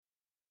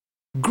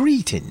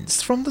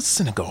Greetings from the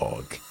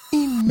synagogue,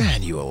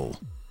 Emmanuel.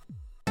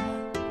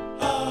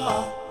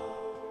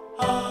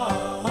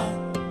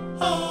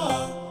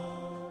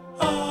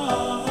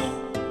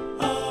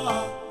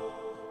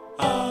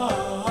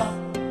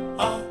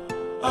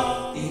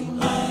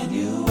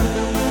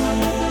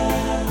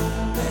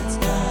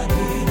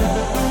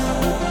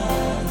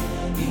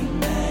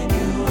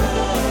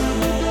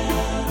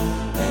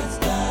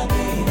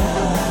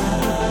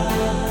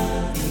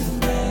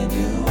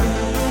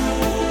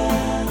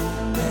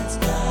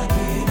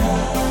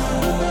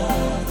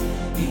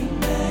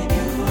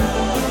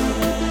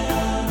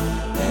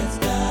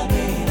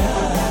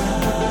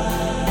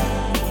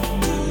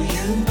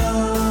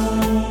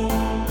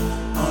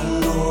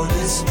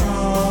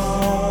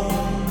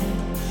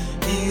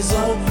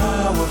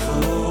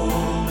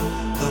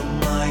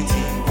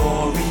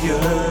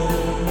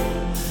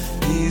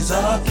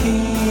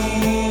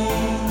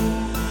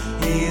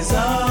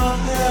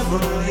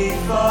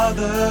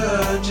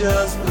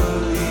 Just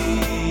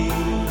believe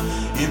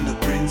in the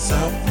Prince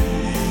of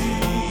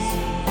Peace.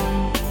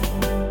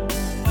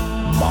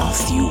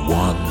 Matthew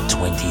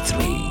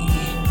 1:23.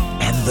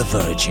 And the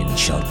virgin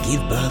shall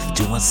give birth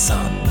to a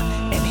son,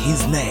 and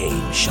his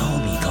name shall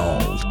be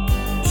called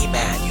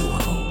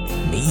Emmanuel,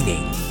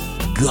 meaning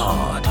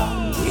God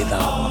with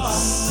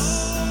us.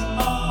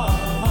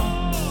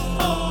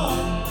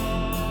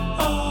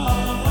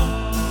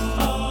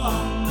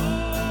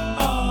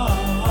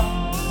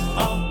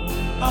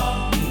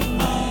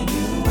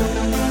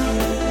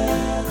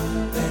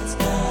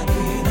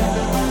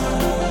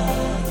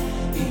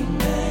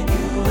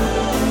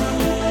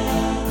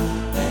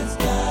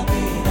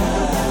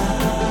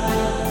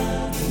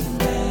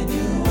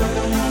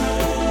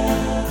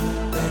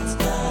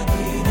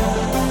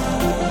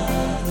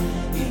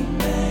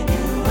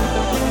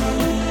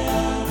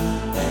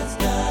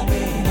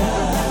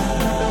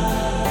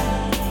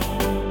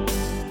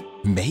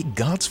 Make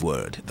God's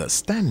Word the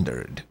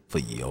standard for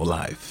your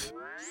life.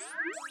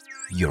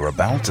 You're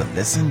about to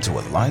listen to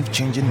a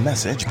life-changing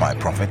message by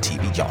Prophet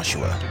T.B.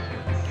 Joshua.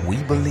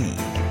 We believe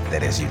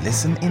that as you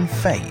listen in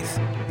faith,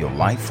 your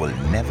life will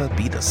never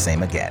be the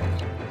same again.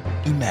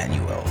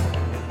 Emmanuel.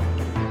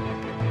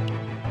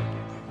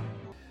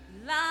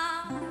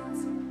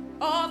 Light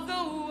of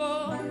the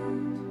world,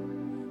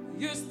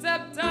 you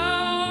step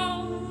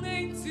down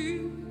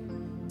into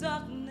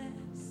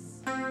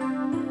darkness.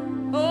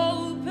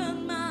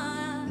 Open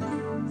my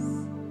eyes,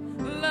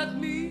 let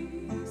me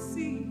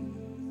see.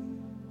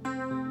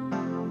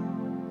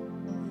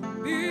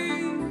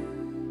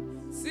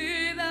 Beauty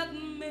that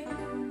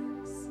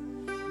makes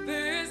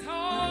this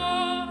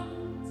heart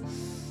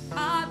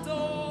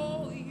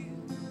adore you.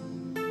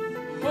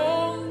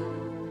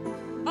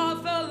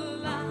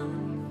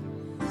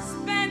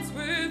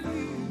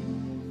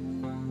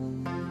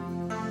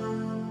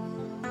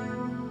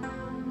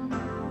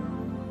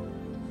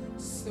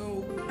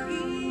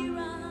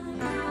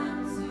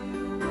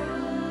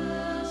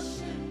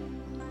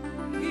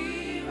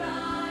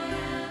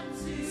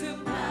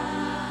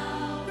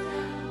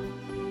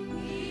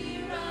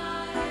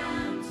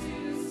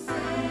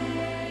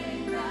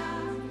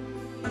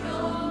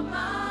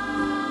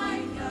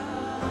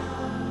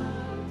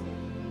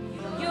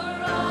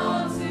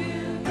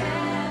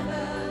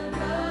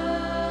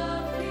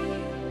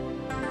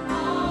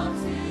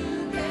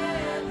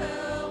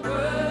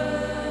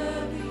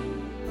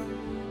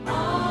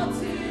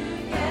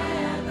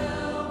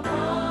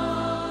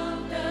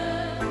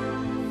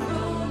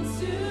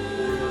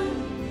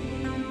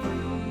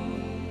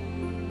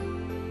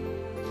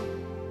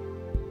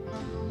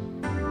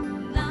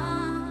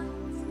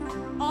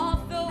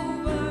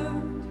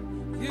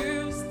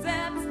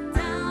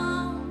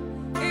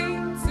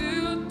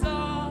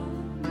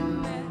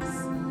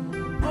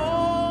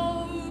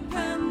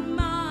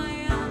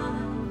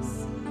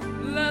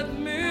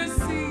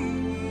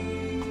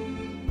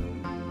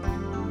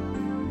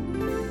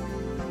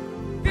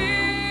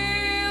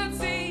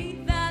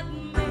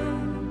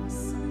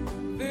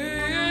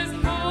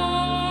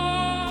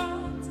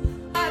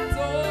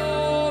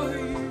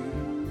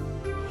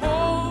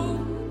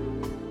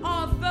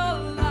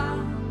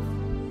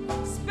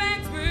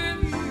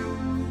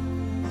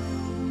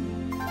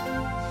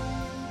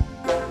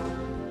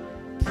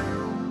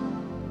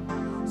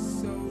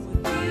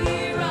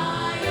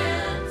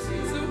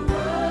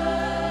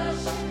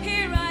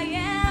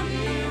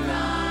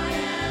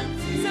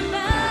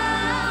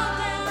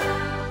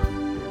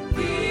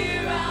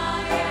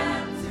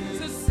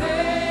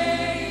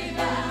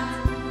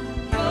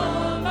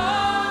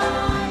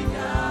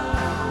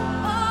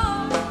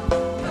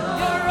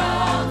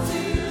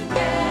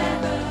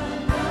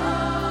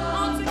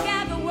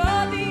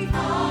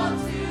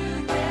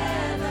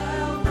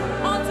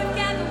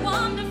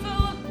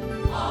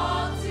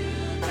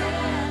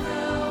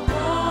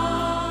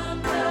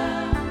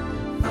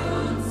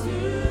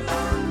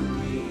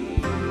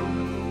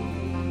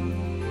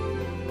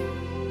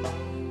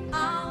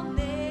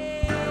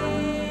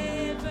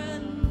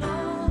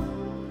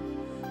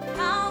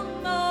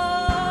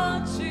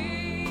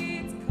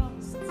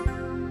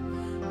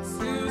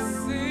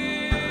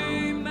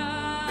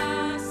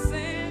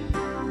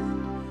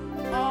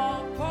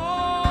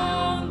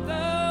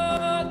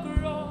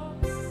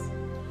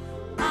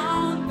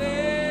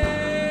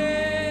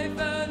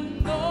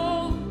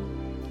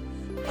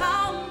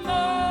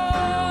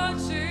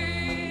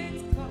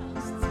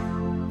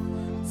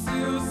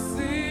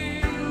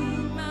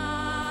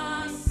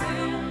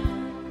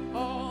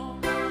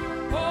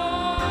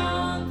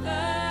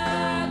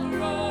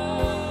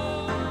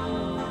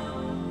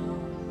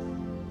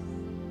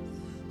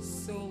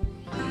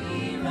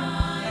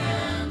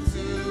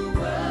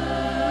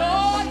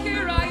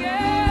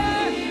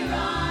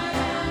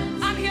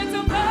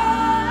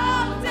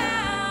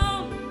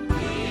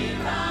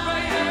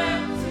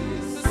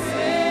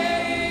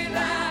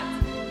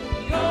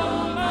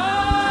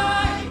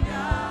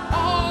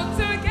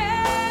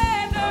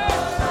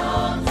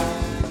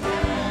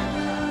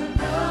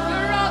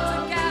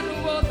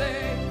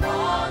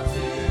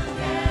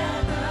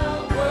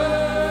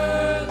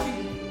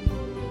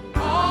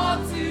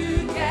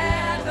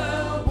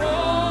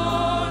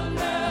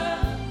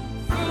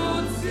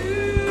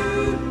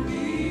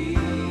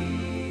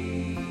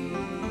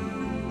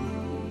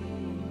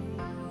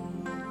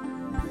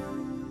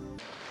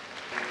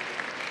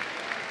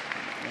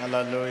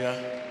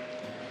 Hallelujah.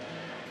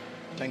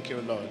 Thank you,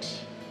 Lord.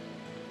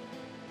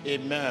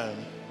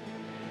 Amen.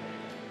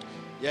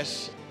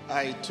 Yes,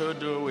 I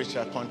told you we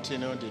shall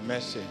continue the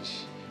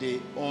message, the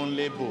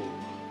only book.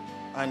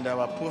 And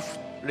our proof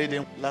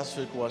reading last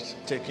week was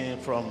taken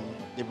from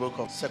the book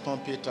of 2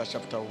 Peter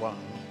chapter 1.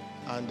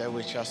 And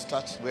we shall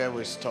start where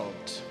we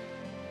stopped.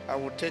 I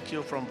will take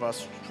you from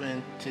verse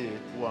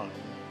 21.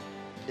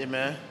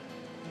 Amen.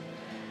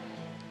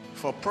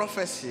 For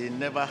prophecy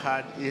never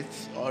had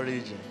its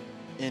origin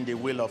in the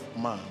will of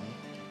man,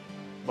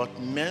 but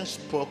men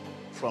spoke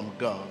from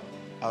God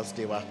as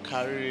they were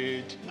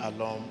carried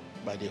along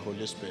by the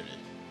Holy Spirit.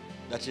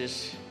 That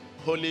is,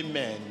 holy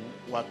men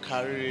were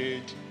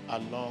carried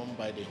along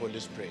by the Holy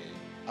Spirit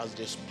as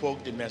they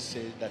spoke the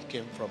message that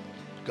came from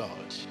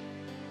God.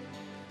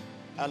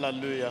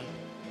 Hallelujah.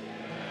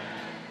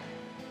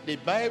 The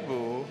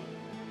Bible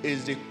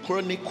is the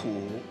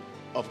chronicle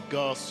of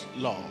God's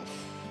love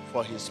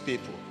for his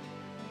people.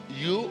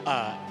 You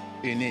are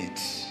in it.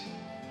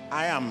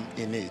 I am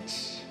in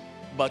it.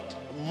 But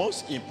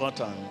most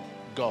important,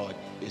 God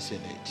is in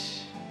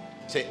it.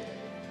 Say,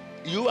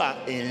 you are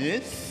in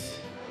it.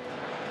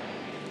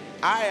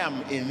 I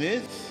am in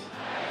it.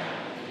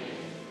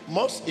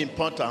 Most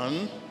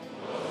important,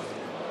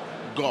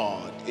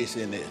 God is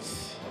in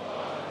it.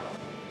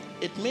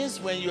 It means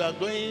when you are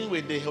going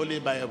with the Holy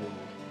Bible,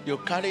 you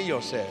carry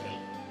yourself,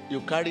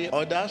 you carry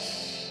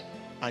others,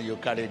 and you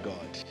carry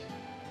God.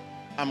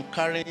 I'm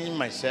carrying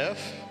myself,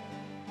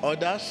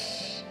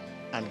 others,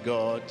 and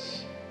God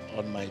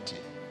Almighty.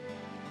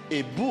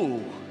 A book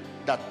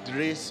that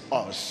reads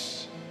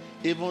us,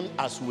 even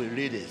as we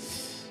read it,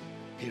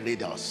 he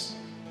reads us.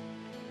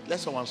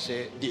 Let someone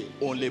say, the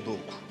only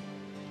book.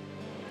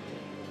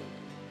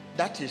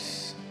 That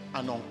is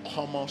an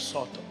uncommon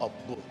sort of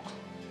book,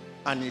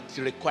 and it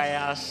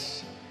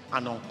requires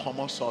an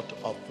uncommon sort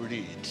of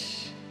read.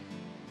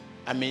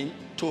 I mean,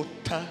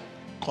 total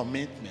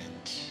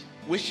commitment,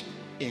 which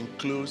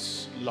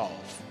includes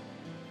love.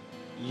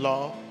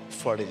 Love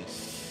for it.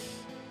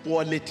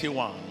 Quality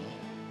one.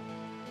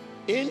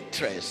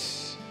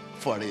 Interest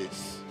for it.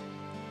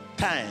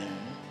 Time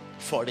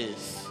for it.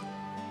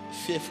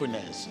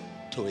 Faithfulness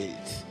to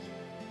it.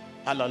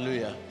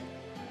 Hallelujah.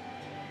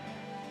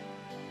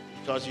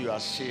 Because you are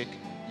sick,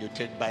 you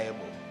take Bible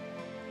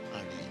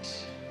and read.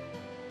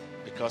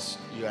 Because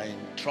you are in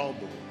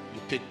trouble,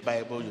 you pick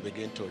Bible, you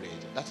begin to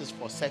read. That is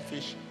for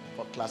selfish,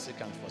 for classic,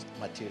 and for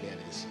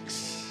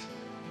materialists.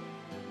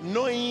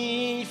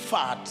 Knowing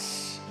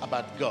facts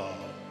about God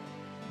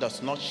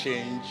does not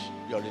change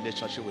your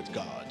relationship with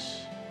God.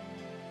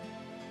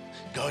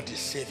 God is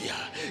Savior,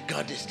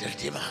 God is the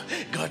Redeemer,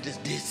 God is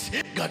this,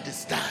 God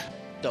is that.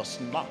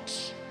 Does not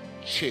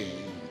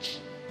change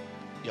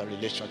your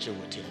relationship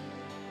with him.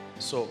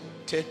 So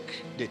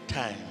take the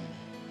time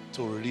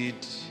to read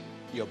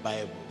your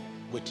Bible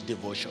with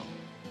devotion.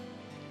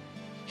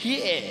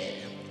 Here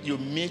you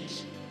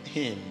meet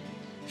him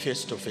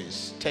face to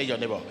face. Tell your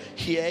neighbor,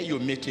 here you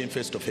meet him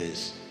face to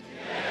face.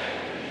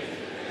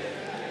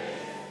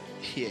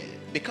 Here,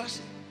 because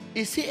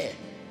it's here.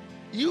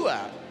 You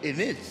are in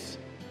it.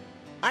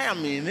 I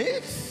am in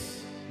it.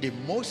 The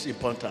most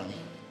important,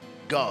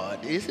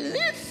 God is in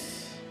it.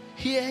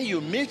 Here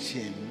you meet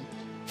him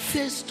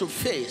face to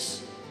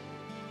face.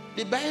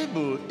 The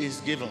Bible is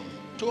given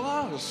to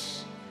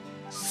us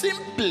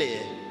simply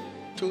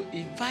to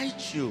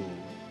invite you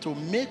to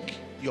make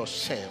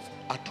yourself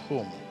at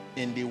home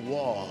in the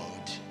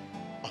Word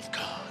of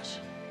God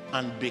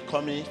and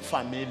becoming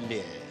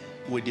familiar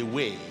with the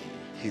way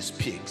he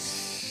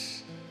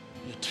speaks.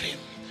 You dream.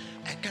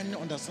 I can't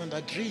understand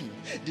that dream.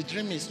 The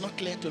dream is not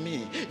clear to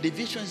me. The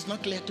vision is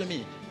not clear to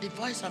me. The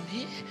voice I'm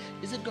hearing,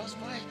 is it God's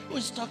voice? Who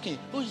is talking?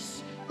 Who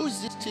is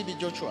this TB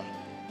Joshua?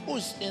 Who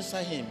is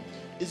inside him?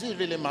 Is it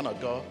really man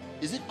of God?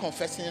 Is it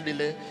confessing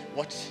really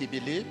what he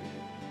believes?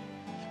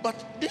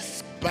 But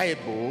this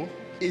Bible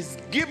is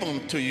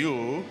given to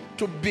you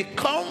to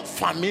become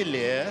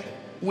familiar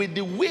with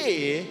the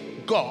way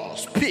God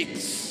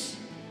speaks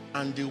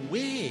and the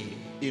way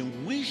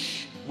in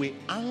which we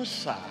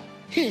answer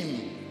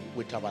him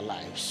with our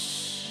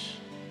lives.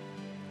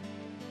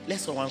 Let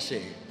someone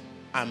say,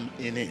 I'm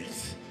in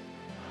it.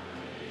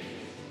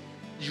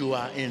 You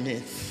are in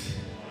it.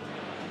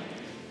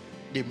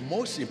 The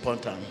most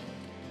important,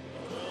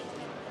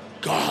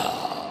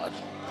 God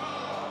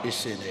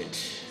is in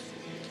it.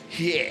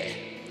 Here,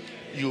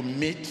 you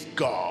meet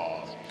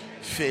God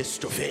face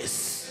to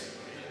face.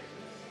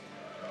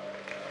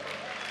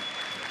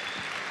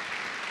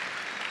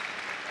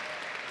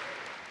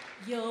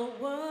 Your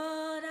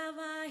word have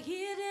I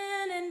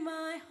hidden in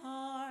my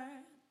heart,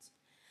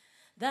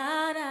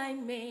 that I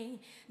may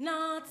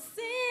not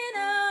sin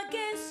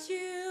against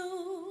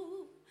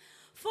you.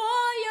 For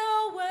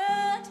your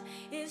word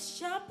is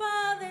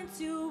sharper than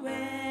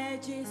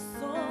two-edged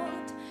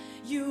sword.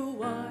 You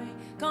are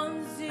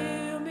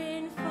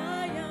consuming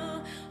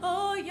fire.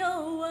 Oh,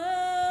 your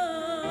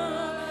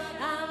word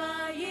have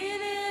I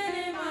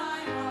hidden in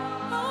my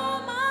heart.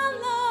 Oh, my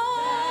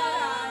Lord,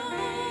 that I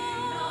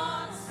may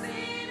not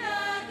sin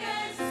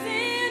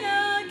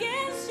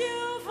against you.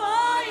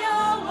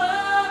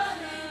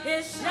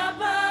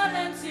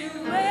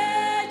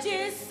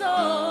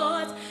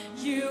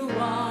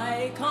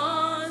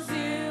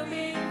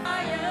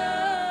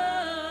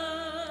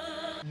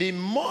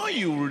 more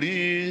you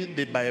read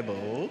the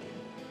Bible,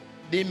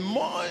 the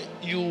more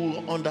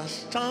you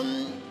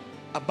understand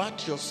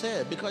about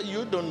yourself, because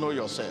you don't know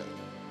yourself.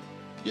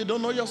 You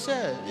don't know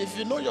yourself. If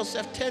you know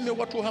yourself, tell me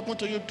what will happen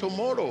to you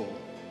tomorrow.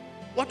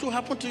 What will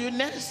happen to you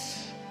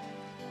next?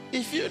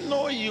 If you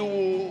know you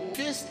will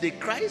face the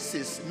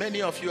crisis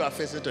many of you are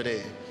facing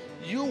today,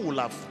 you will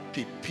have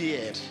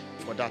prepared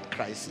for that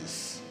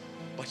crisis.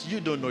 But you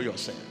don't know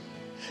yourself.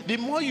 The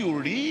more you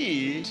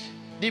read,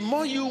 the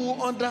more you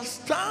will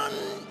understand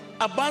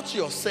about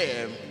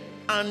yourself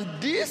and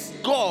this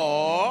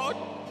God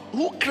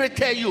who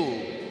created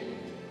you.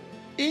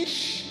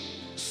 Each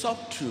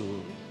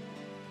subtle,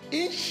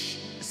 each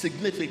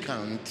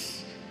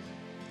significant,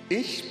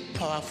 each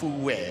powerful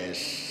word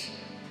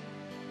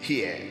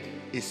here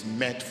is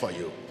meant for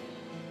you.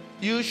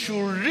 You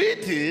should read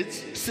it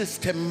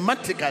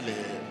systematically,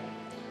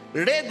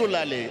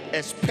 regularly,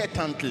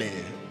 expectantly.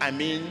 I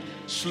mean,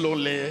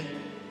 slowly,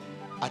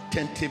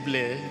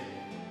 attentively,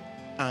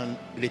 and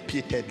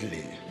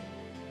repeatedly.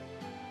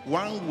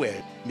 One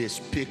word may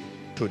speak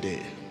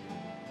today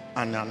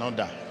and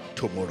another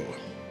tomorrow.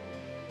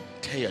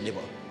 Tell your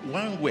neighbor,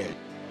 one word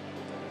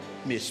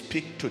may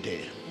speak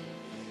today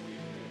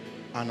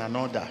and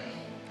another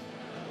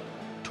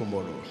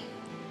tomorrow.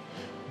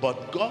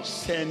 But God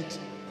sent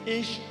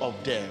each of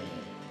them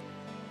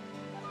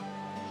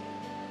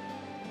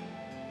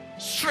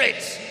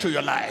straight to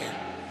your life.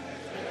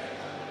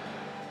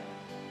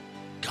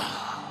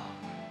 God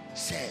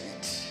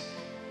sent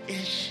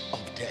each of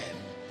them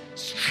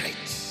straight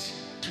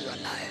to your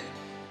life.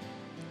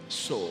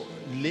 So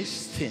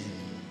listen.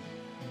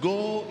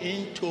 Go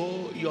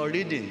into your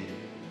reading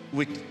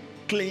with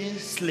clean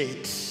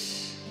slate.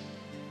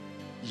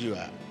 You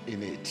are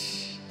in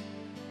it.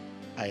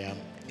 I am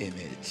in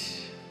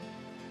it.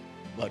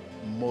 But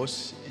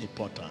most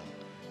important,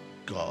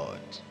 God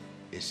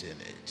is in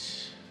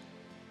it.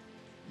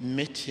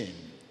 Meet Him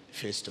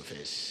face to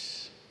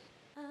face.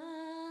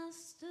 I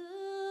studied,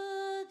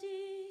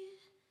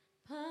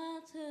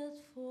 parted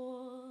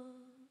forth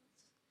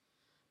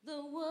the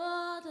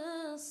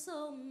waters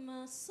of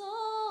my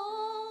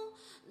soul,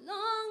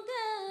 longed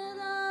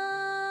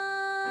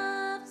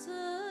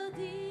after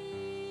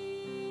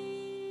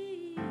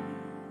thee.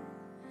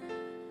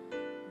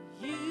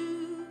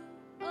 You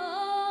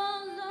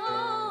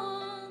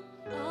alone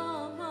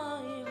are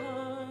my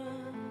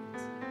heart,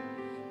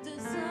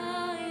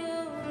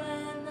 desire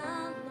when I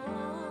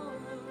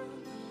long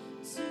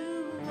to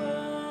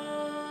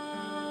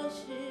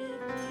worship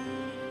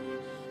thee.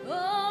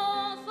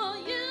 Oh, for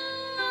you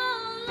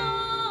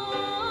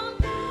alone,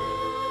 you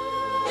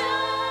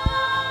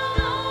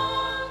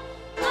alone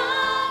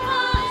are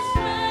my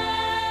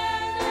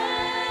strength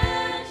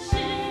and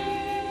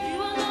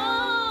shield.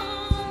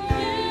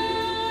 You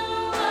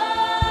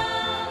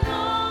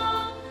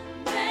alone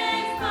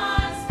make my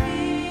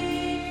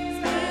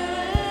spirit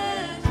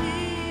heal.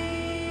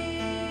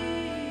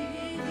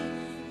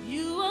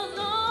 You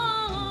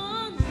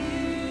alone,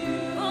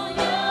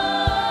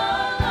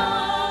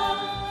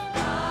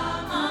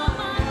 are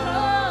my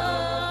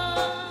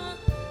heart,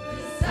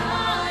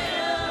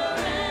 desire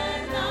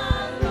and I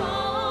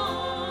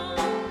long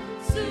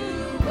to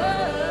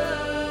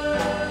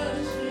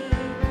worship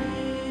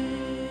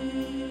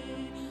thee.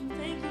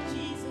 Thank you,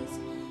 Jesus.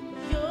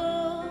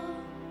 You're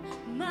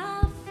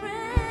my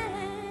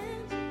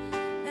friend,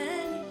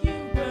 and you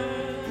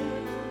were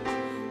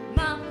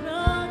my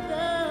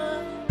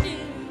brother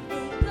in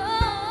the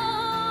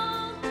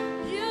Lord.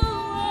 You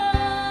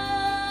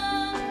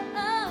are a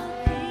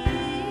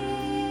king.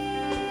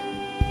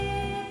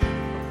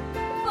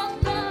 But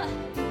Lord,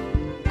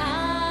 I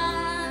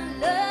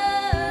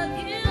love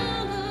you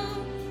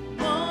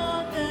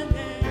more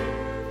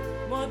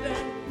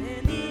than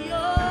any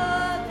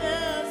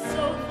other,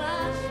 so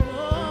much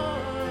more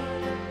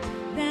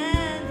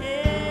than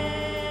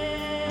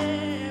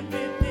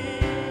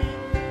everything.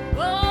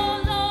 Oh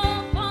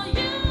Lord, for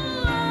you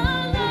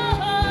alone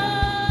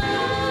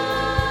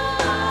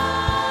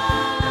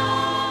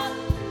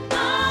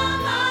are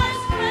my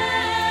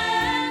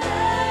strength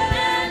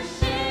and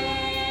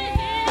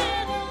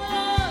shield.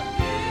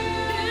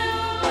 You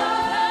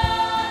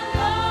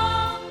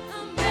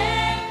alone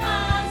make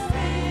my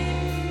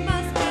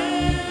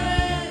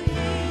spirit heal.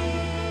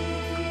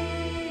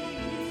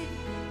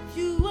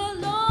 You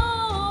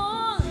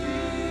alone,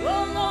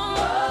 oh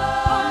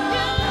Lord,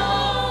 you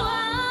alone,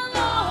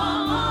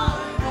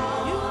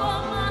 you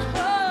are my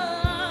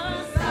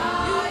heart,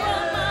 you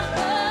are my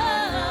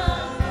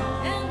heart,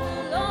 and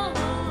long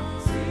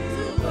to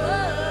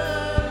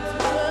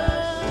worship.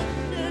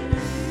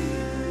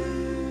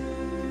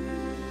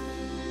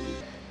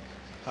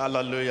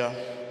 Hallelujah.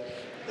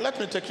 Let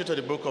me take you to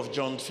the book of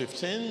John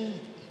 15,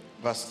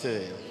 verse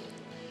 3.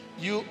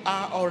 You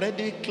are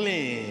already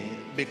clean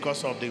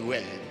because of the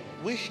word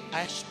which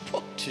I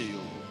spoke to you.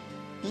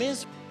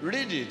 Means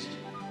read it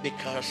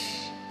because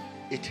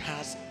it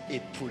has a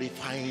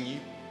purifying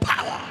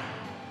power.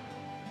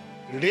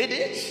 Read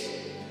it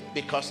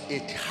because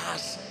it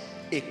has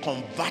a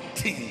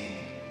converting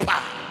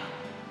power.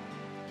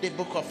 The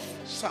book of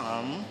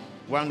Psalm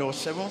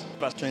 107,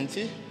 verse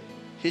 20.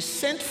 He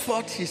sent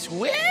forth his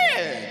word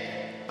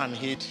and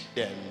hid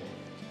them.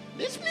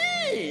 It's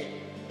me.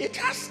 It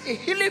has a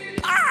healing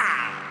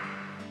power.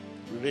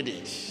 Read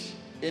it.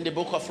 In the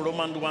book of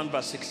Romans 1,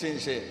 verse 16, it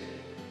says,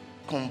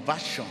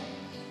 conversion.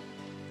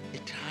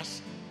 It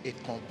has a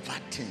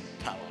converting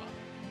power.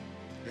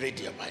 Read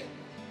your Bible.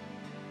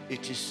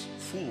 It is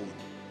food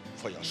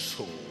for your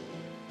soul.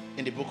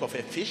 In the book of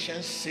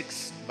Ephesians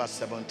 6, verse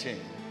 17,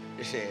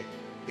 it says,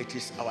 it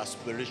is our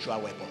spiritual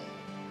weapon.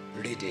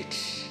 Read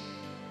it.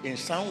 In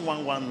Psalm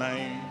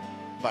 119,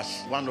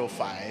 verse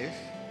 105,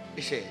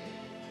 it says,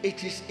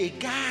 it is a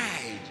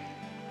guide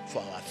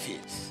for our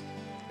faith.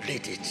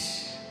 Read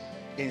it.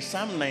 In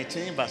Psalm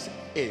 19, verse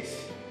 8,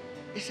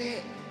 it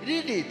says,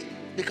 read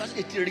it because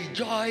it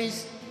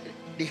rejoices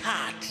the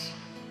heart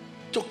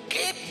to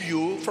keep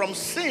you from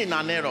sin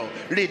and error.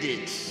 Read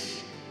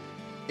it.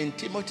 In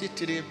Timothy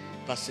 3,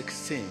 verse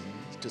 16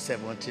 to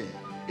 17,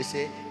 it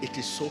says, it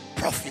is so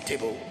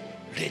profitable.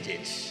 Read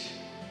it.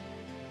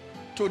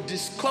 To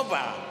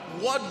discover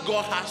what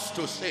God has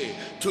to say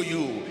to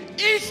you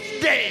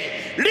each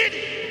day. Read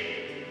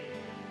it.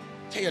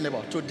 Tell your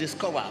neighbor, to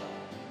discover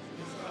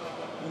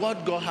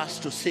what God has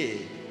to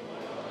say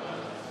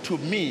to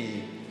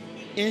me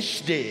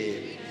each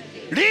day.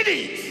 Read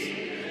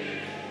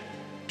it.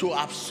 To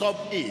absorb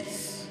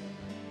it.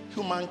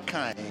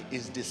 Humankind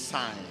is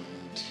designed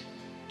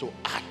to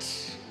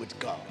act with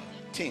God.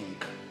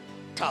 Think,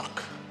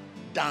 talk,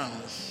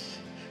 dance,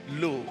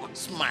 look,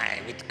 smile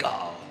with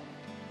God.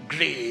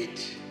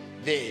 Great,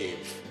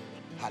 Dave,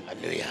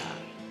 hallelujah.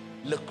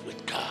 Look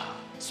with God,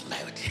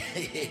 smile with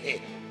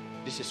Him.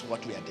 This is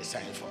what we are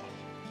designed for.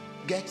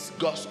 Get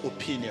God's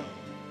opinion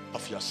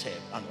of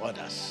yourself and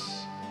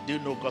others. Do you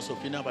know God's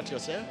opinion about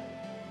yourself?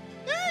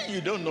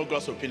 You don't know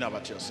God's opinion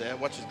about yourself.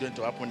 What is going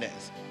to happen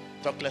next?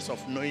 Talk less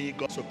of knowing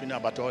God's opinion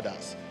about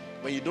others.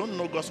 When you don't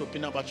know God's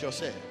opinion about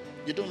yourself,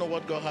 you don't know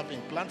what God has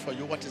in plan for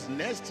you, what is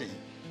next thing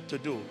to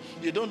do.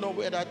 You don't know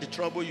whether the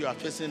trouble you are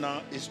facing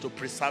now is to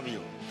preserve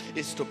you,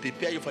 is to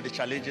prepare you for the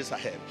challenges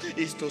ahead,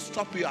 is to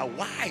stop you a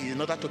while in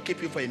order to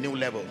keep you for a new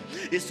level,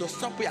 is to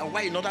stop you a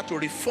while in order to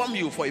reform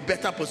you for a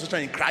better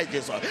position in Christ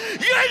Jesus.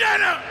 You don't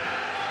know.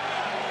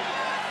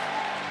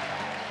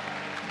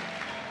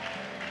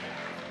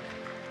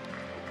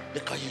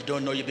 Because you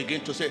don't know, you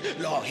begin to say,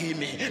 Lord, heal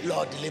me,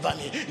 Lord, deliver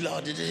me,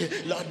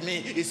 Lord, me,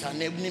 it's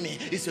an enemy,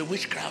 it's a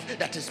witchcraft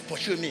that is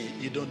pursuing me.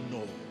 You don't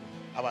know.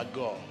 Our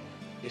God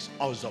is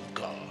awesome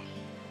God.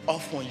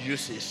 Often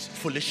uses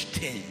foolish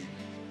things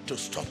to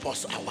stop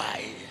us a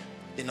while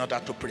in order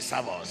to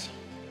preserve us.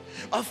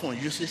 Often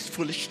uses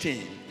foolish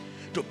things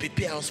to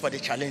prepare us for the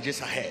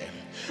challenges ahead.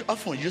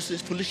 Often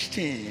uses foolish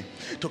things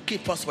to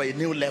keep us for a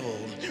new level.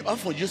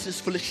 Often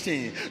uses foolish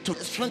things to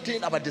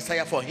strengthen our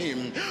desire for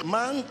Him.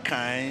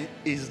 Mankind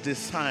is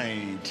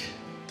designed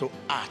to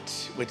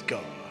act with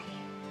God,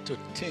 to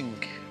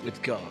think with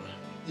God.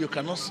 You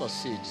cannot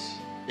succeed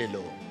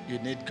alone. You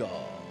need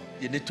God.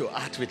 You need to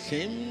act with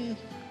Him.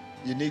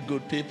 You need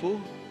good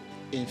people,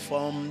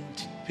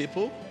 informed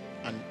people,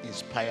 and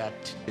inspired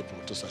people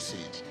to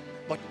succeed.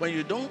 But when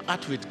you don't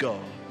act with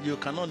God, you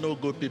cannot know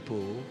good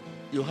people.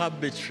 You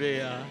have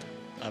betrayal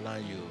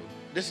around you.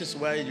 This is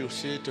why you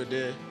see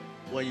today,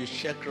 when you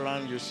check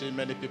around, you see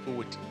many people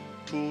with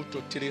 200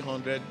 to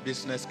 300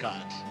 business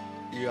cards.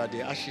 You are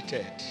the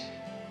architect,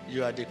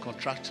 you are the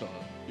contractor,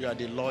 you are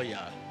the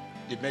lawyer,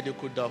 the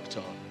medical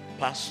doctor,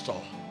 pastor,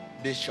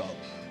 bishop.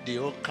 The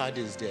whole card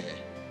is there.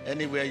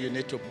 Anywhere you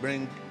need to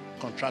bring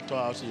contractor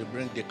out, you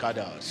bring the card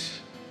out.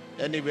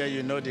 Anywhere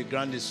you know the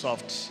ground is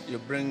soft, you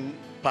bring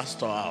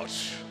pastor out.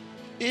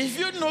 If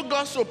you know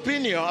God's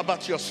opinion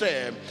about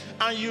yourself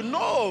and you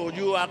know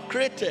you are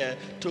created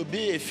to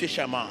be a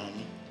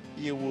fisherman,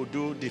 you will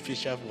do the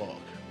fisher work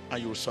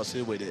and you will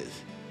succeed with it.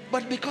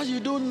 But because you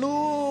don't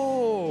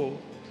know,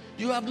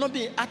 you have not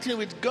been acting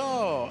with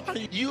God,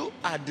 and you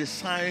are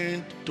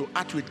designed to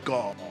act with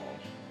God.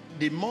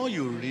 The more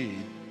you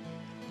read,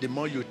 the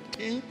more you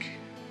think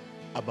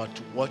about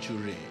what you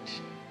read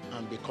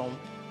and become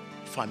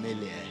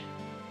familiar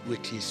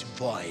with His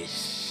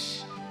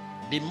voice.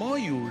 The more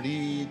you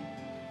read,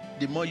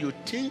 the more you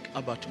think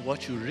about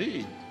what you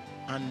read,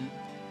 and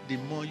the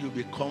more you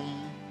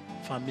become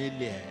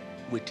familiar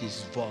with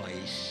His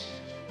voice.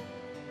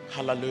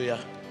 Hallelujah.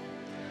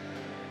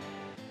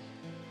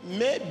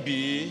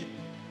 Maybe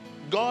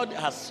God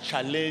has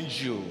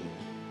challenged you.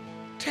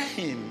 Tell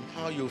Him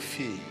how you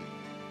feel.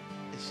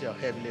 It's your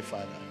Heavenly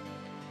Father.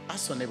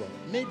 Ask your neighbor,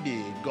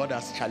 maybe God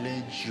has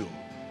challenged you.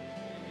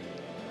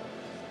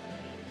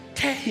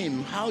 Tell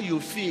Him how you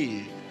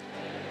feel.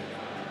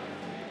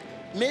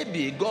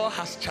 Maybe God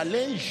has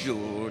challenged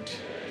you.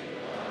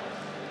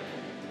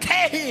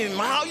 Tell Him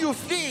how you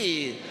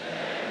feel.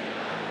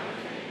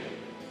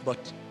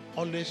 But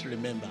always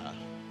remember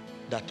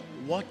that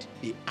what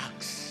He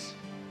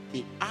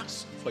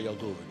asks for your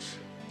good.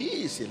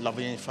 He is a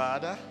loving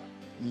Father,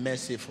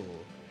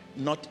 merciful,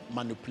 not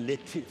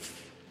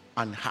manipulative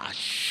and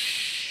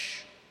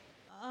harsh.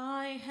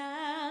 I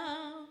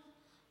have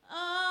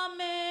a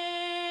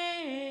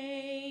maker.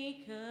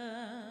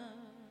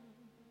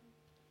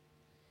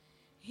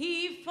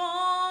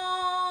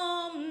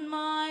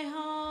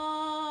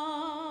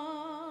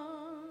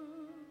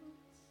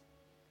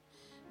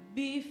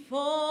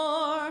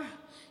 before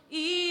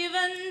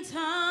even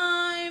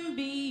time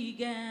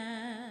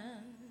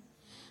began.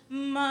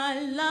 My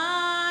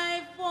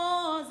life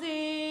was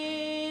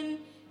in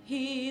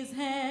his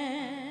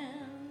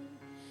hand.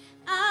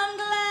 I'm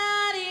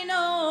glad he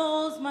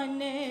knows my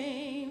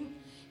name.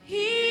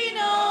 He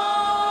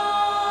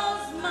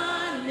knows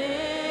my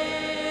name.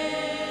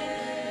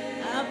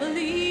 I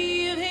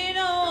believe he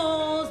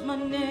knows my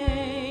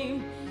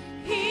name.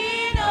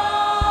 He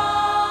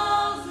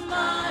knows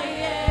my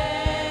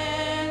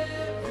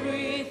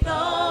every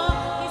thought.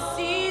 He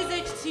sees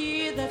each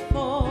tear that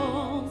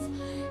falls.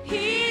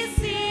 He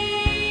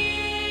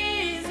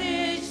sees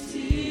each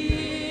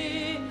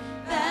tear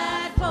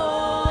that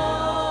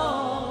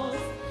falls,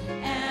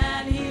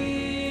 and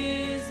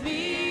hears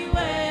me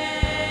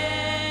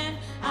when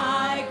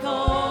I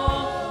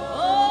call.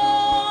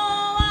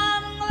 Oh,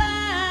 I'm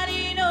glad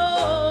he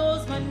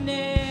knows my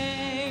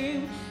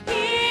name.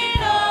 He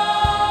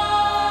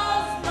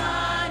knows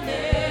my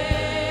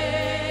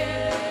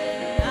name.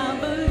 I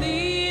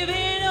believe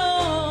he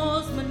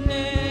knows my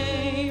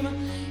name.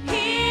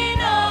 He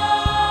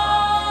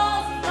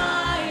knows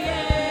my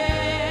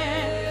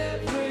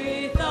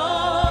every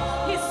thought.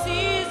 He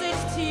sees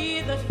each tear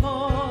that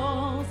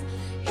falls.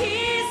 He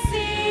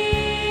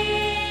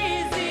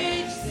sees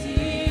each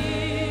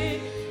tear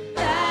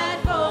that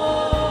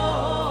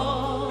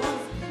falls,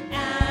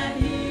 and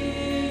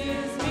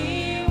hears me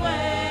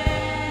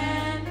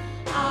when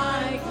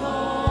I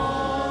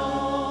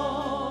call.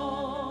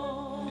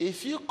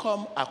 If you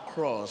come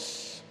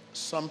across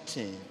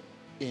something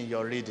in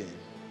your reading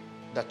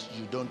that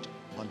you don't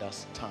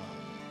understand,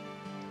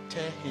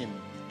 tell him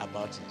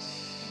about it.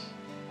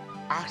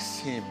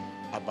 Ask him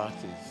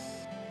about it.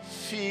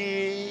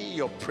 Fill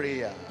your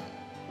prayer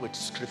with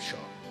scripture.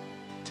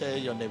 Tell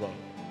your neighbor,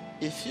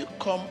 if you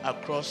come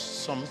across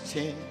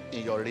something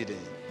in your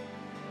reading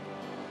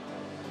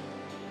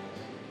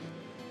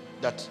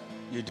that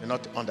you do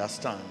not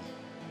understand,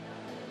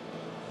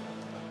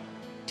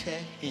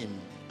 tell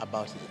him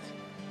about it.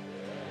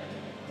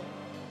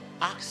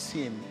 Ask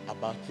him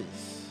about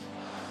this.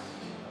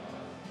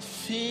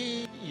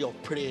 Fill your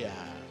prayer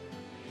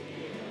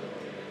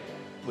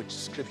with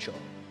scripture.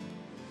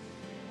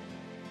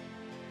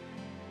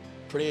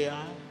 Prayer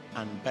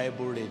and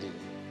Bible reading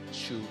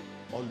should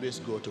always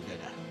go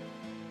together.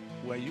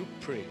 When you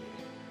pray,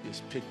 you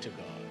speak to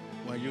God.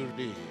 When you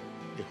read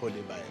the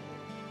Holy Bible,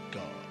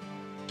 God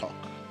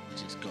talk.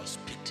 It is God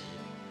speak to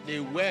you.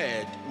 The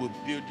word will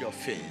build your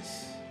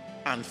faith,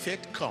 and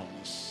faith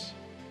comes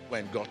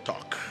when God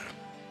talk.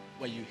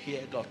 When you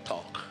hear God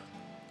talk,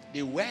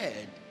 the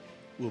word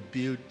will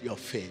build your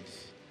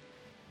faith.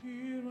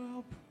 Hear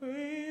our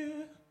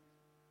prayer.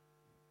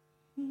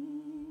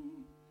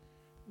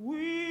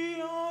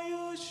 We are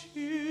your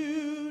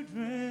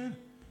children,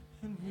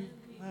 and we've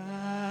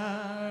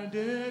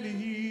gathered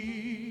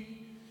here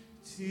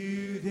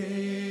today.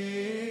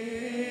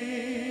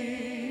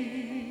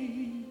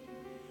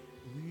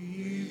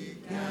 We've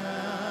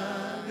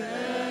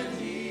gathered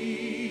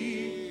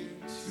here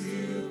to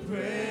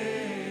pray.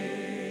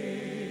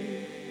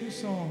 This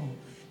song.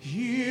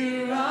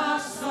 Hear our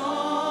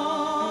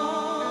song.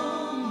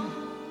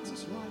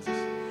 This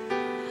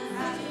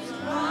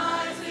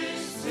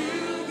rises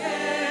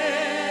together.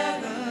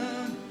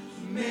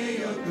 May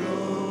your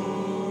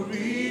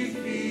glory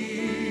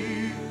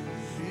fill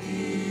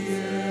the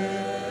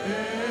earth.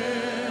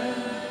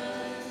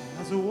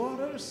 As the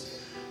waters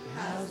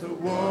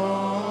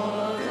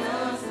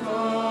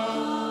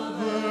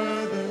cover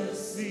the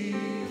sea.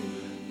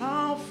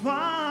 Our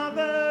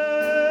Father.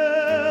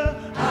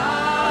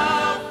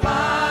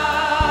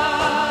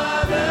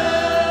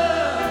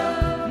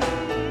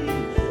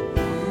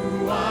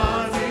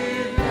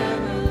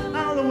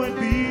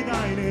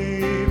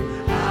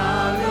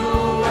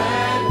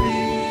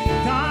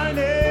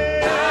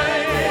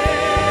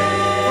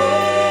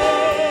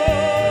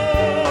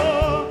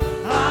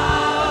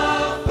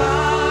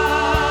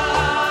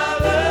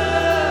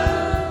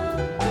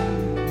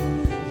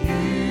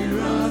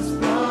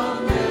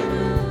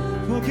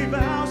 Forgive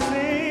our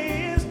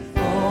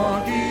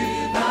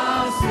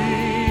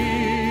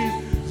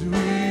sins,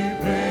 we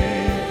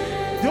pray.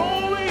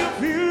 Though we are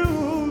few,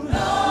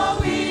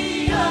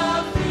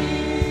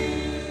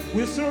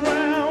 we're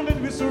surrounded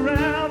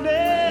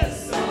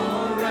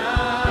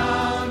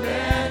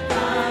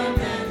by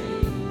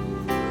many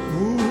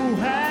who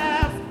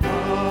have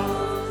come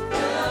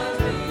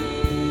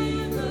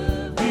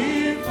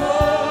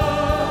before.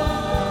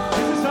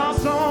 This is our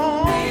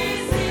song.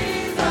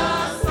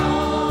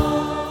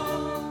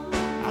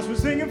 As we're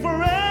singing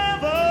forever.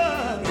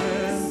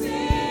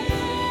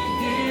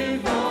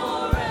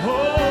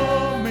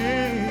 Oh,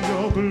 may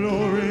your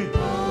glory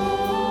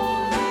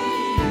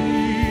be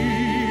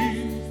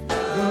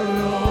the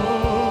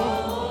Lord.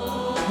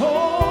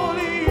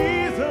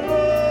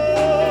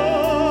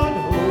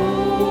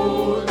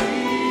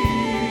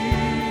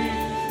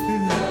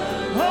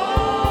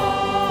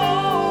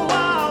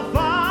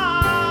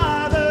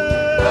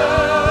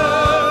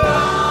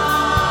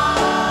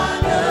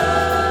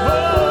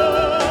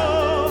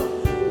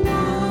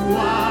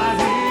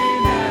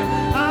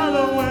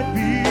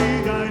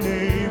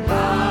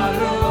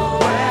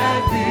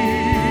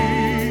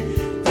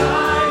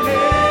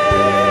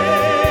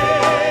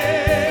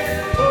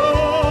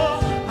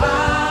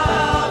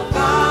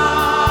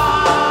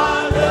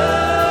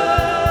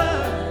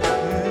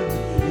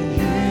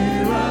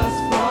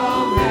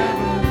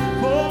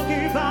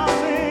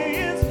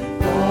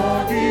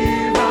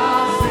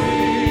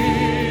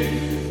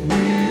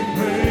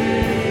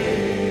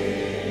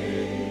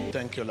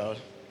 you, Lord.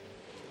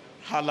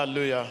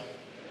 Hallelujah.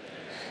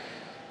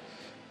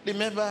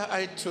 Remember,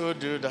 I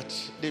told you that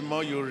the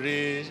more you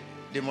read,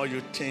 the more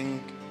you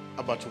think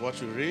about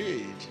what you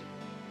read,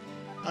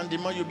 and the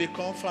more you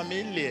become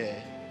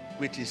familiar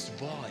with his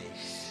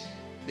voice,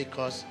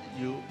 because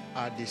you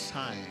are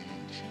designed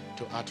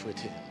to act with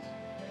him.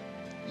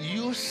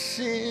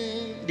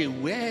 Using the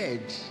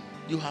word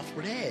you have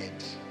read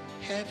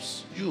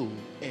helps you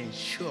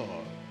ensure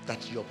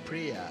that your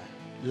prayer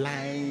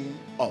line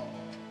up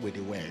with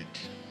the word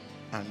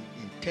and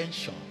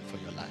intention for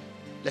your life.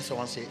 Let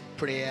someone say,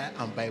 prayer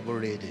and Bible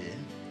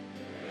reading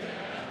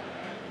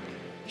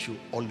should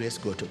always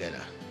go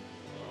together.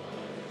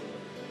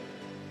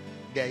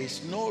 There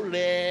is no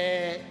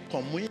rare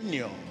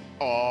communion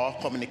or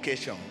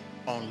communication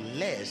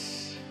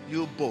unless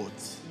you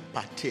both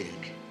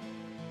partake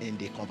in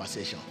the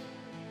conversation.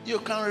 You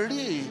can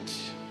read.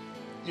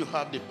 You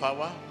have the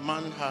power.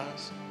 Man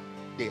has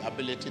the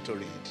ability to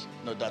read.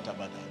 No doubt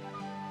about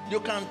that. You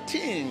can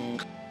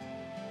think.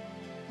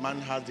 Man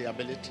has the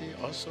ability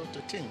also to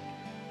think.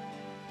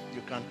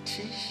 You can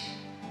teach.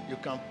 You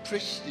can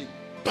preach the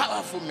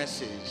powerful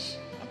message.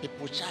 And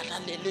people shout,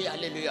 hallelujah,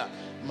 hallelujah.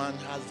 Man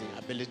has the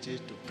ability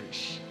to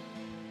preach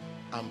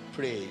and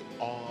pray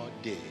all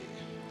day.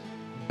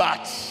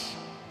 But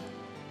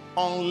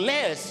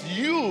unless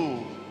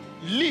you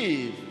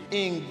live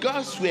in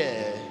God's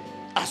way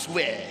as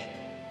well,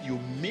 you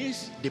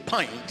miss the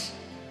point.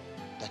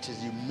 That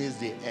is, you miss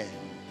the end.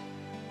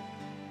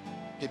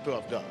 People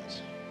of God,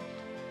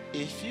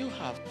 if you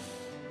have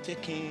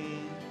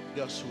taken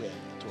God's way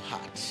to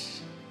heart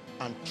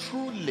and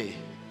truly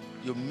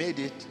you made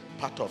it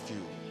part of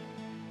you,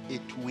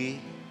 it will,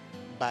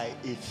 by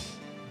its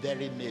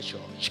very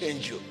nature,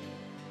 change you.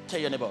 Tell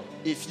your neighbor,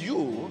 if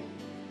you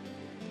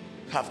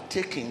have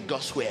taken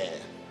God's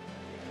word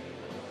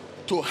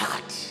to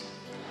heart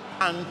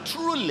and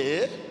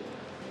truly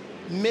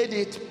made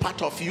it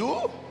part of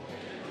you,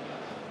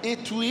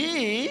 it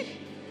will,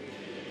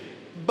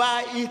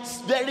 by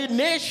its very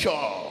nature,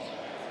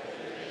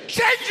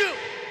 change you.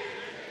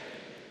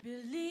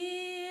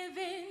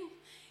 Believing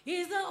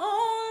is the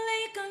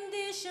only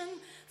condition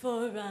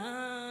for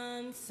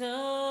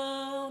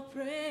answer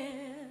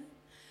prayer.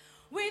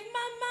 With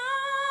my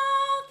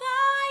mouth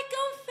I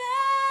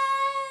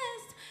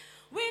confess,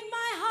 with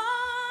my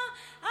heart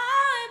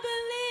I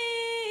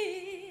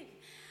believe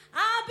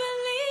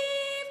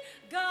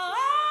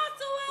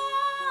God's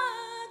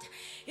word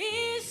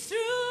is true.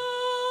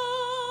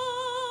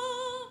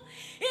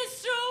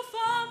 It's true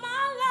for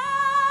my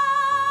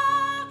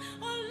life.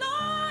 Oh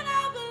Lord,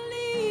 I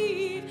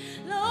believe.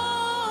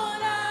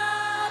 Lord, I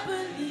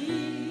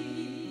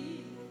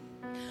believe.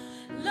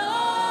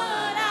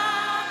 Lord, I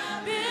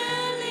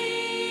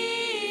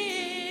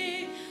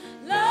believe.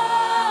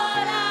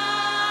 Lord, I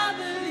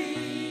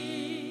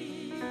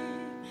believe.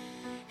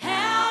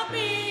 Help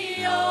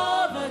me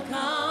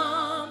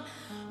overcome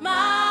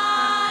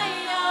my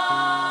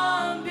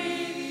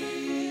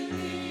unbelief.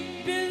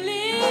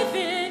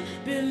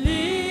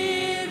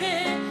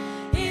 Believing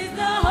is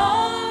the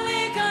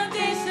only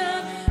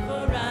condition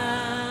for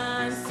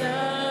answer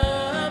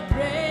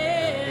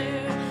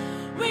prayer.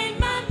 With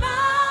my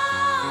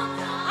mouth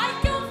I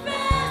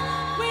confess,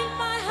 with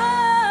my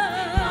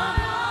heart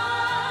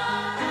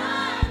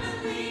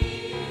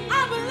I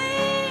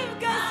believe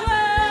God's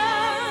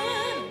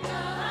word.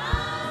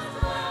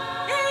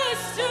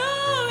 It's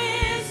true,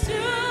 it's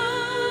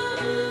true.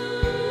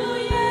 Oh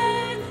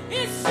yeah,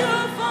 it's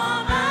true for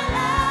my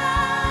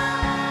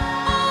life.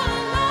 Oh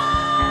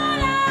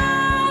Lord, I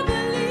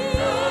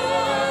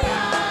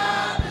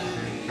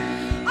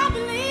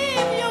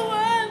believe your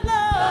word,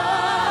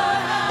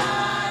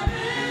 Lord.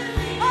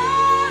 Oh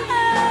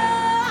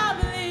Lord, I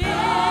believe.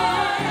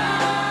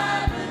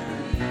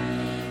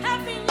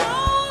 Help me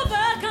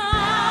overcome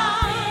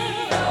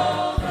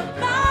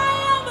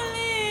my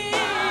unbelief.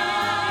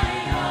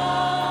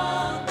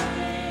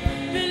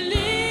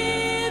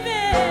 Believe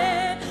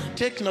it.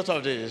 Take note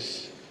of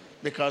this,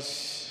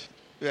 because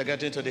we are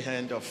getting to the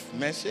end of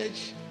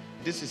message.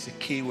 This is a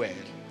key word.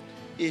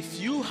 If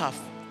you have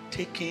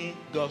taken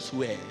God's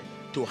word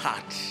to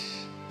heart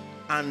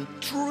and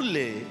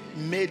truly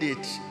made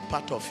it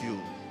part of you,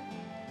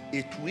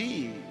 it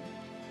will,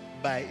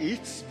 by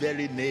its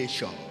very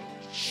nature,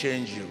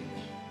 change you.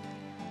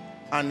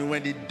 And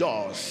when it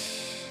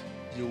does,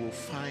 you will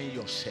find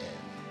yourself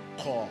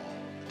called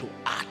to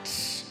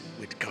act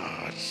with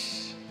God.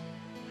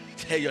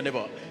 Tell your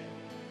neighbor,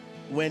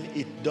 when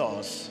it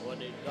does,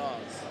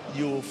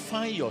 you will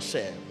find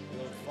yourself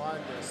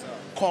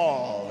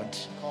called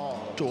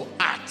to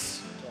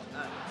act.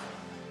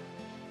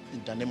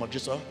 In the name of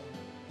Jesus,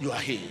 you are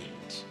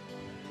healed.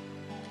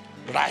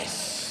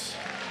 Rise.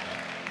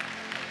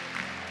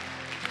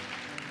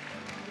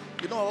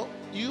 You know,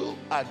 you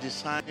are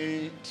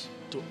designed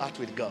to act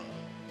with God.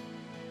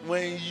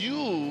 When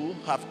you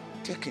have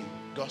taken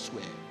God's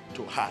word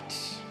to heart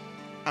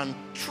and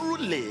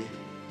truly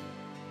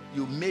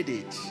you made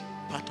it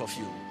part of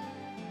you,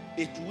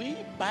 it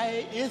will,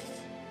 by its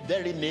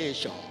very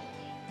nature,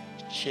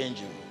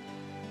 change you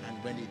and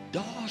when it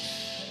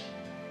does,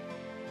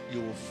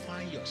 you will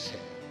find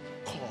yourself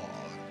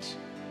called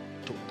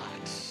to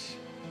act.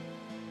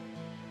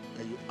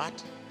 When you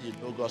act, you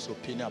know God's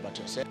opinion about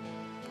yourself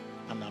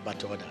and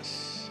about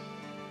others.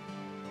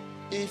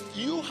 If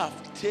you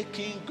have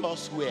taken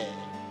God's word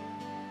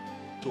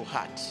to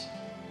heart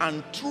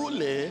and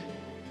truly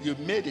you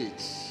made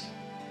it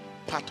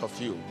part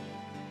of you,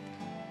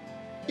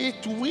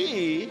 it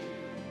will,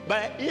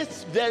 by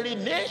its very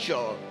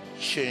nature,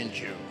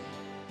 change you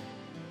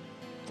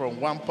from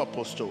one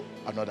purpose to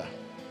another,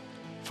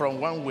 from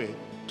one way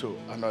to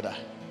another,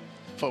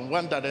 from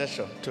one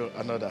direction to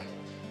another,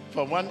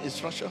 from one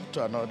instruction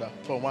to another,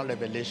 from one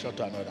revelation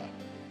to another.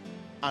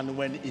 And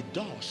when it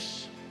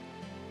does,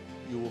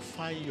 you will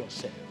find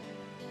yourself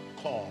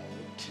called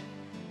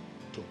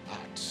to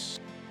act.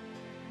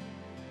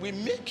 We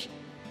make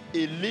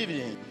a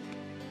living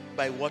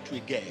by what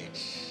we get,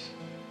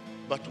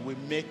 but we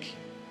make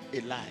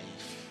a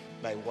life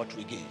by what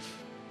we give.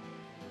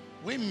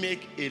 We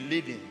make a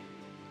living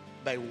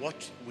by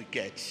what we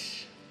get,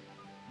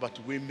 but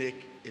we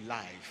make a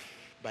life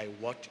by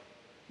what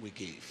we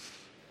give.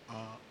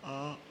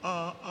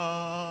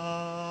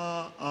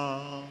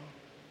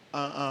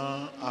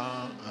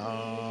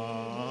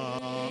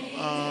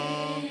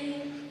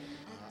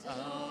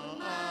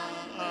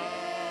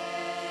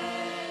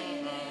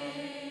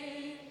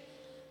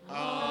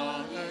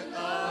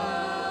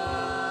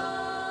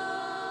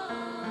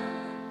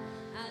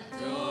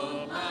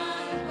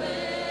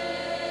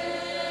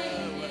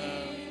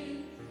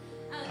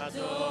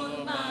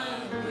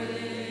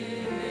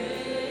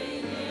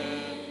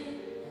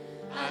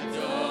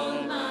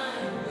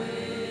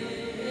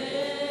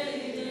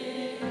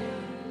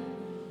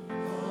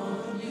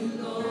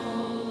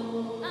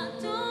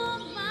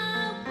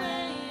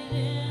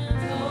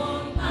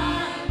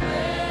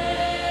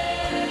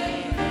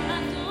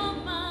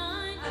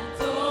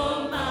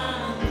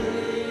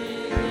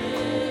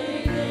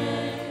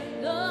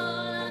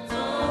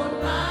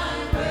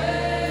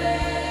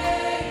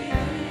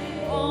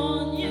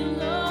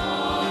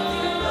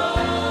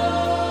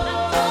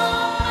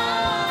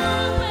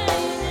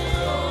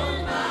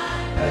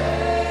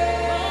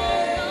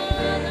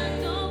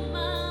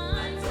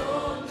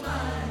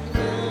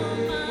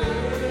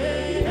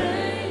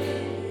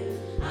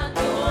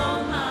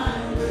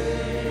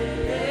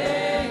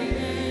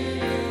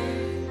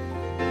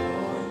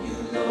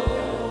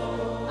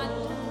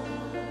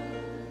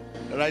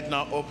 Right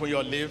now, open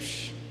your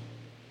lips.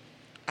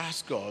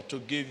 Ask God to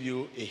give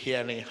you a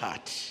hearing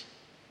heart.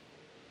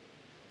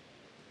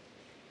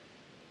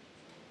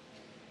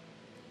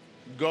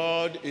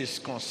 God is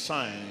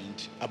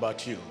concerned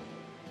about you.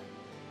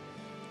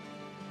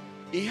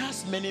 He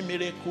has many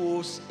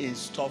miracles in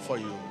store for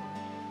you.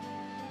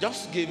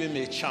 Just give him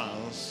a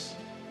chance.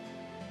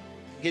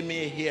 Give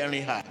me a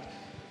hearing heart.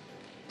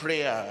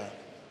 Prayer.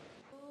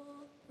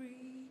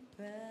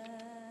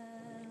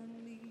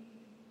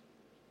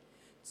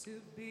 To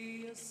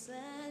be a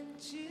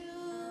sanctuary,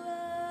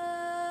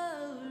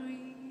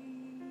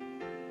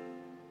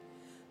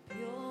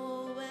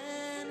 pure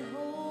and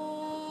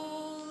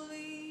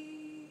holy,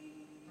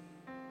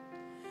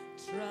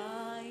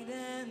 tried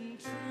and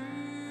true,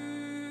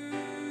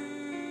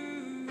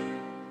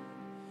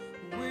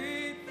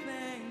 with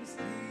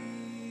thanksgiving,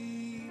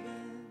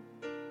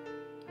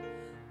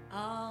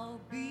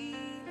 I'll be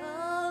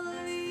a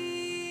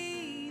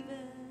living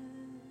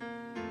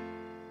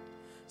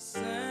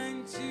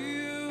sanctuary.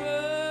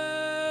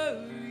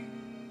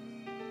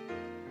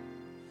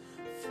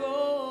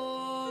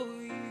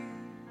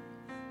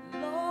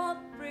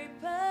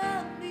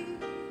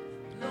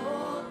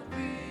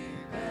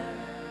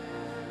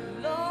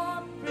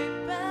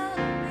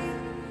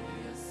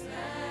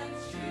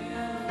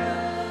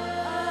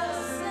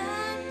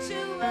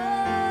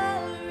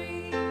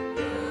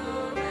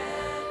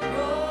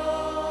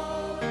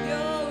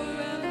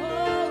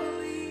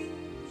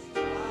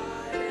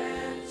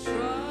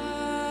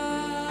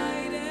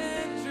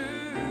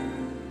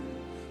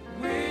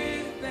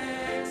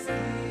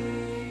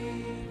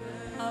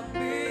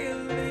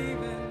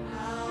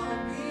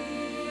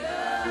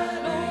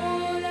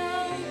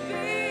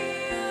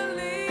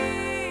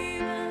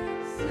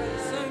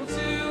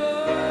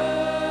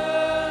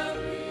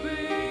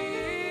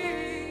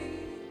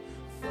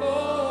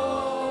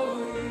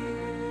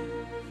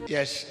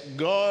 Yes,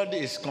 God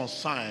is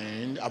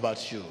concerned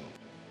about you.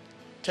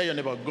 Tell your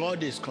neighbor,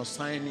 God is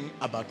concerned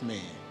about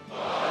me.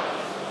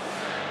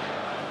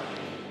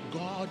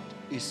 God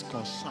is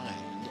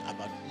concerned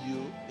about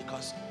you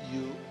because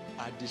you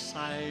are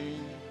designed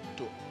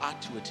to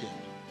act with him.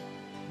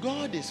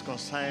 God is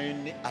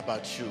concerned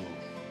about you.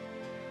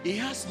 He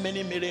has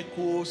many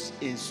miracles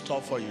in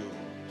store for you.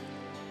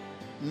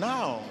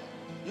 Now,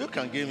 you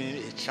can give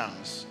him a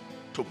chance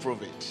to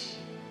prove it.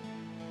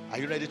 Are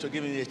you ready to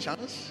give him a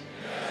chance?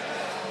 Yes.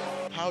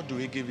 How do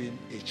we give him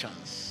a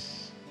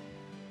chance?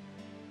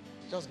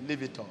 Just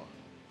leave it all.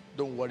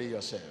 Don't worry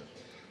yourself.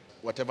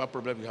 Whatever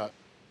problem you have.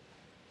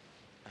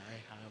 I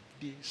have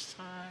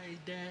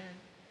decided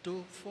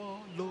to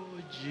follow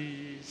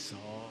Jesus.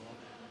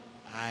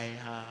 I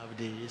have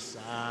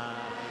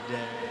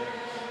decided.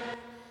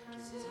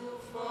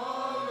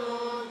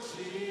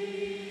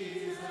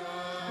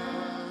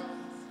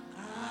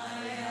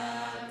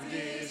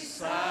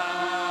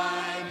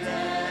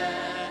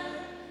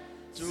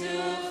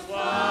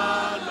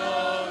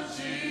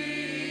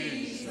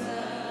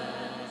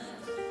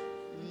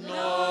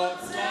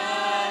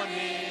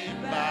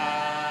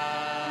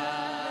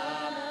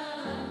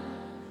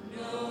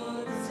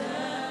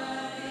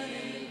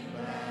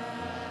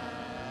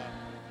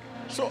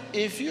 So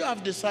if you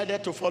have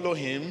decided to follow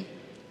him,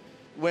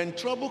 when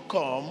trouble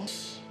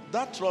comes,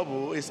 that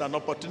trouble is an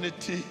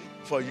opportunity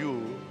for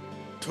you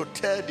to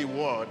tell the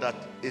world that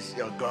it's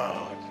your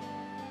God.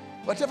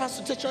 Whatever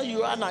situation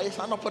you are now, it's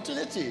an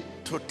opportunity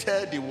to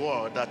tell the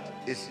world that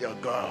it's your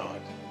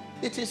God.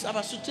 It is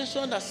our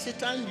situation that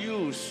Satan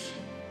used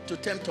to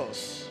tempt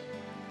us.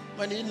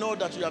 When he knows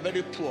that you are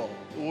very poor,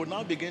 he will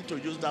now begin to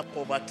use that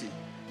poverty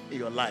in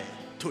your life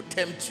to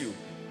tempt you.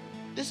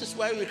 This is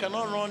why we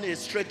cannot run a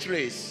straight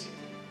race.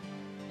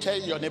 Tell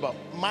your neighbor,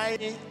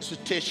 my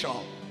situation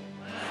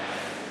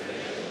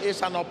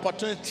is an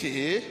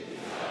opportunity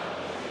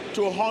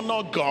to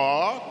honor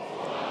God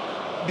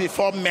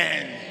before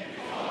men.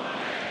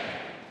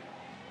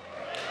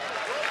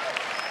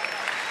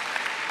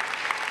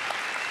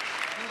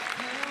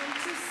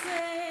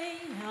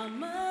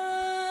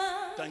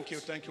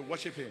 Thank you.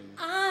 Worship him.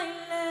 I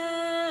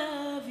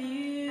love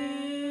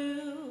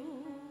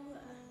you.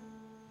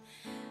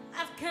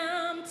 I've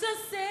come to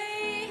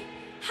say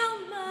how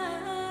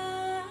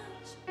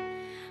much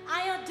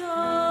I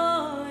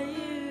adore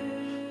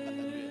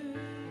you.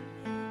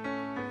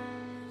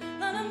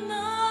 But I'm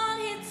not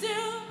here to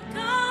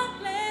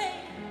complain.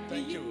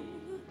 Thank you.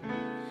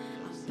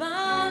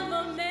 About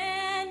my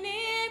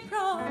many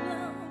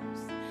problems,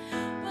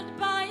 but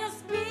by your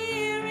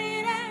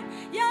spirit and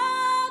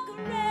your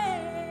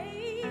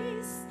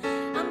grace,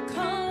 I'm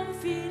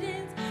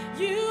confident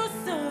you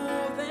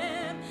solve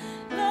them.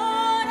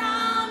 Lord,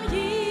 I'm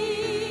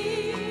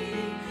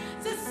here.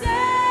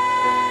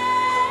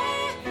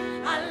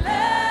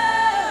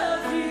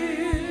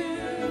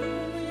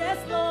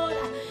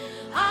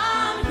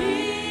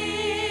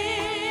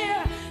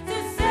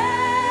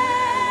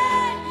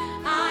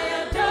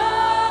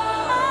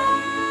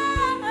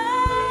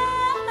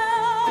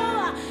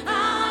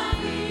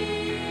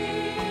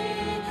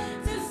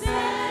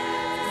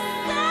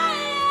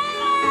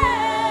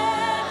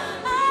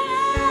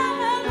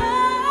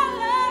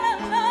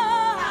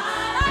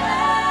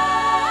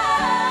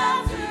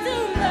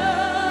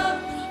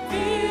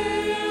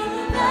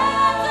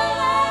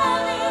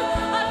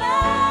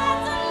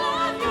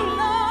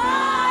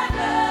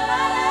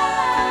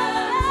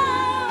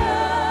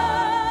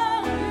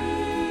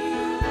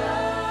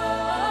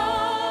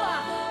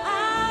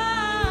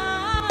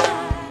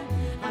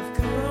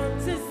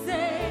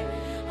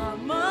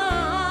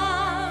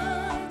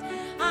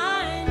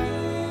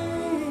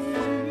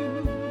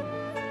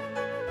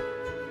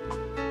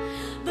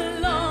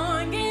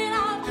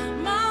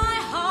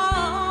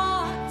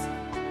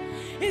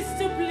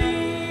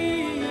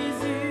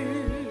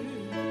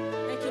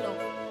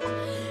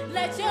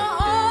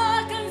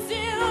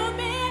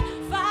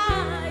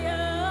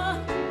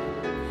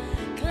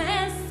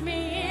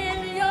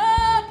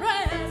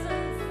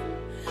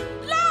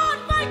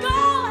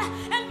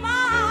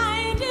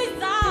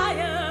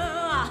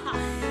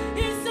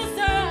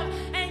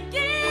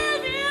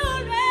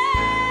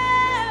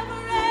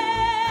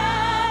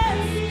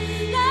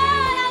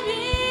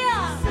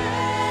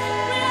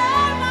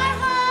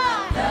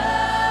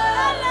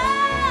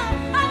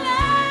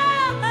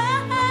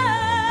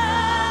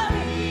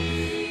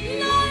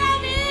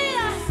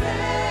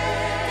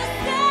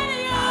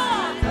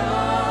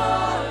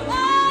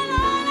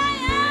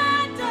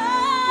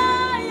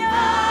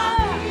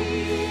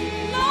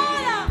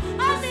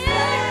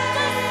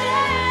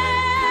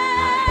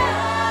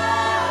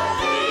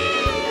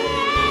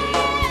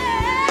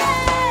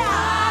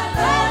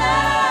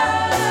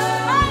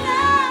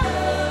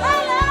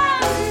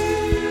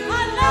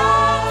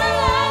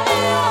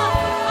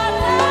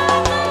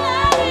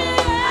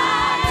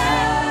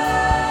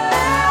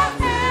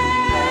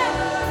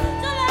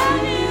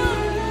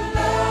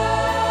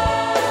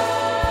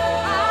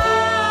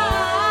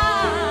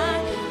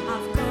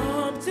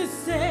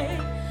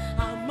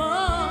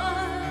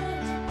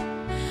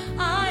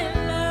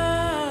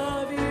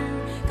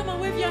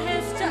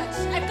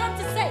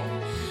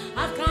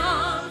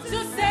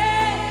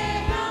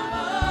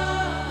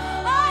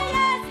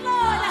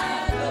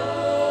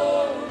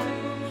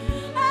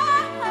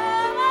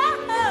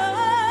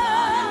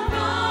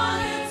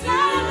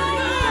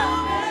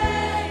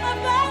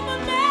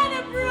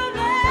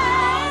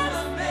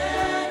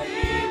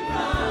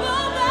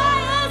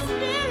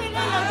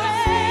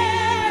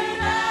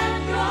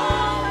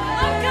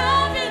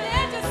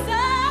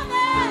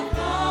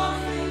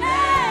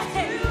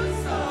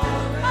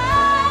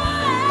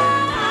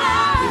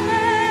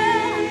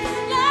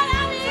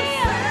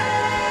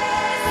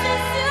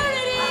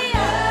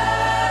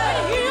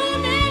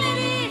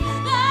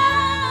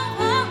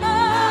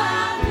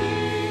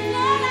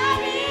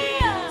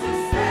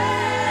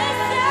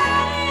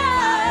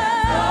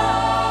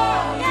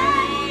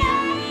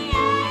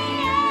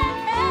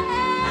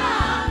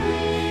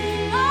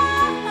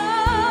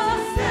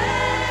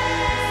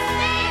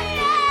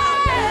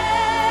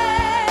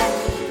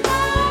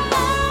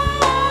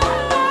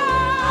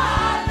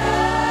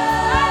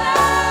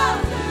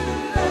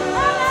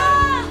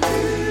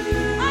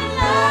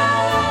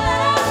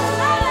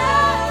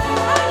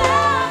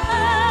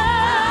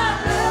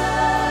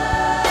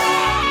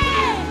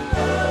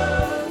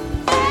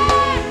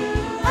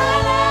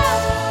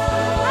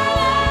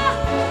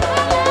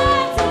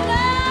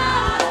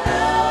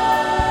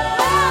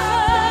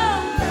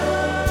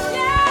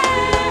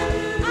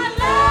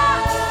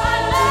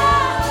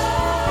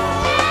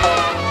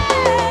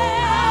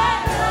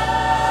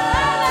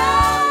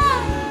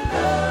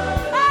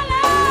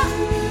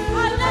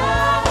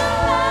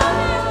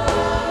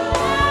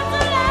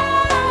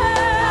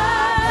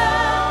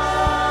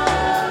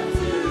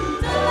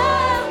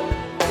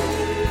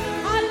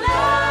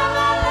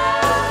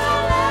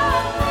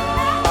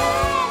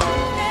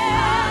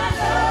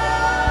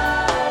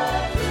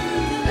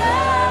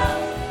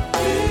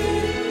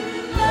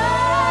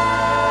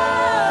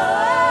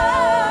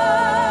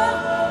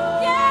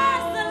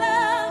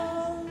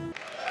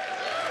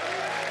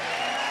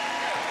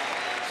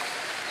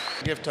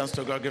 Give thanks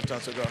to God. Give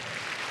thanks to God.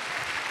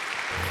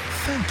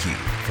 Thank you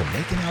for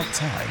making out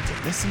time to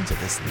listen to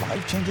this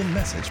life-changing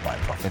message by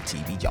Prophet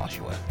T.B.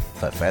 Joshua.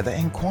 For further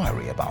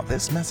inquiry about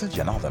this message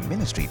and other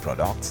ministry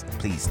products,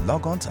 please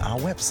log on to our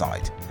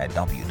website at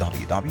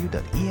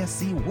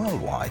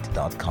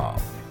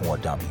www.escworldwide.com or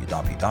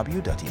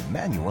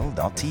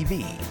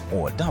www.emmanuel.tv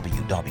or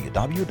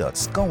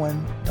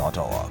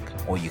www.scoan.org.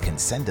 Or you can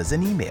send us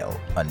an email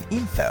on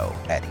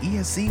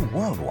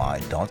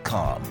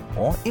info@escworldwide.com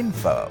or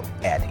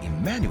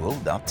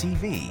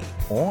info@emmanuel.tv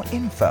or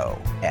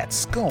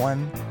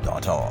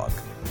info@scoan.org.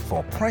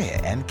 For prayer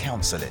and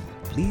counseling,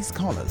 please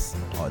call us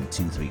on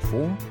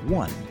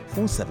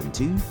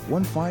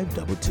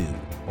 234-1472-1522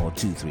 or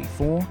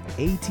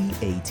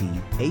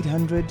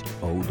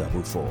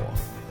 234-8080-800-044.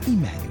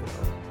 Emmanuel,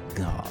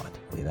 God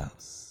with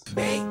us.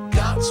 Make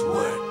God's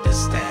word the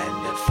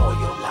standard for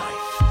your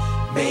life.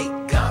 Make